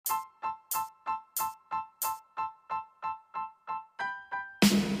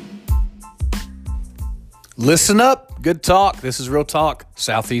Listen up. Good talk. This is Real Talk,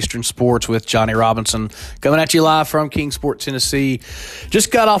 Southeastern Sports with Johnny Robinson, coming at you live from Kingsport, Tennessee.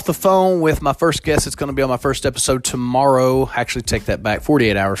 Just got off the phone with my first guest. It's going to be on my first episode tomorrow. Actually, take that back,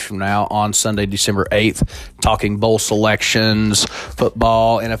 48 hours from now on Sunday, December 8th, talking bowl selections,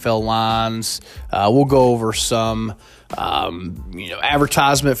 football, NFL lines. We'll go over some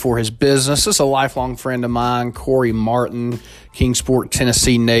advertisement for his business. This is a lifelong friend of mine, Corey Martin, Kingsport,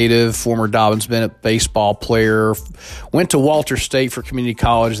 Tennessee native, former Dobyns Bennett baseball player, went to Walters State for community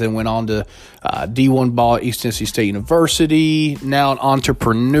college, then went on to D1 ball at East Tennessee State University, now an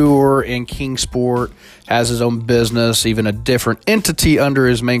entrepreneur in Kingsport, has his own business, even a different entity under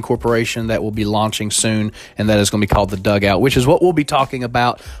his main corporation that will be launching soon, and that is going to be called The Dugout, which is what we'll be talking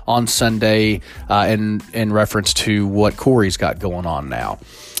about on Sunday in reference to what Corey's got going on now.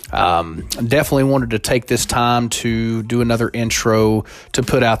 Definitely wanted to take this time to do another intro to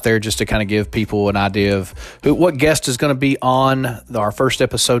put out there just to kind of give people an idea of what guest is going to be on our first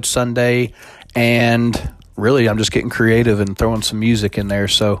episode Sunday. And really, I'm just getting creative and throwing some music in there.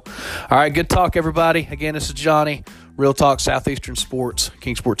 So, all right, good talk, everybody. Again, this is Johnny, Real Talk Southeastern Sports,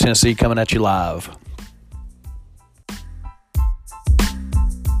 Kingsport, Tennessee, coming at you live.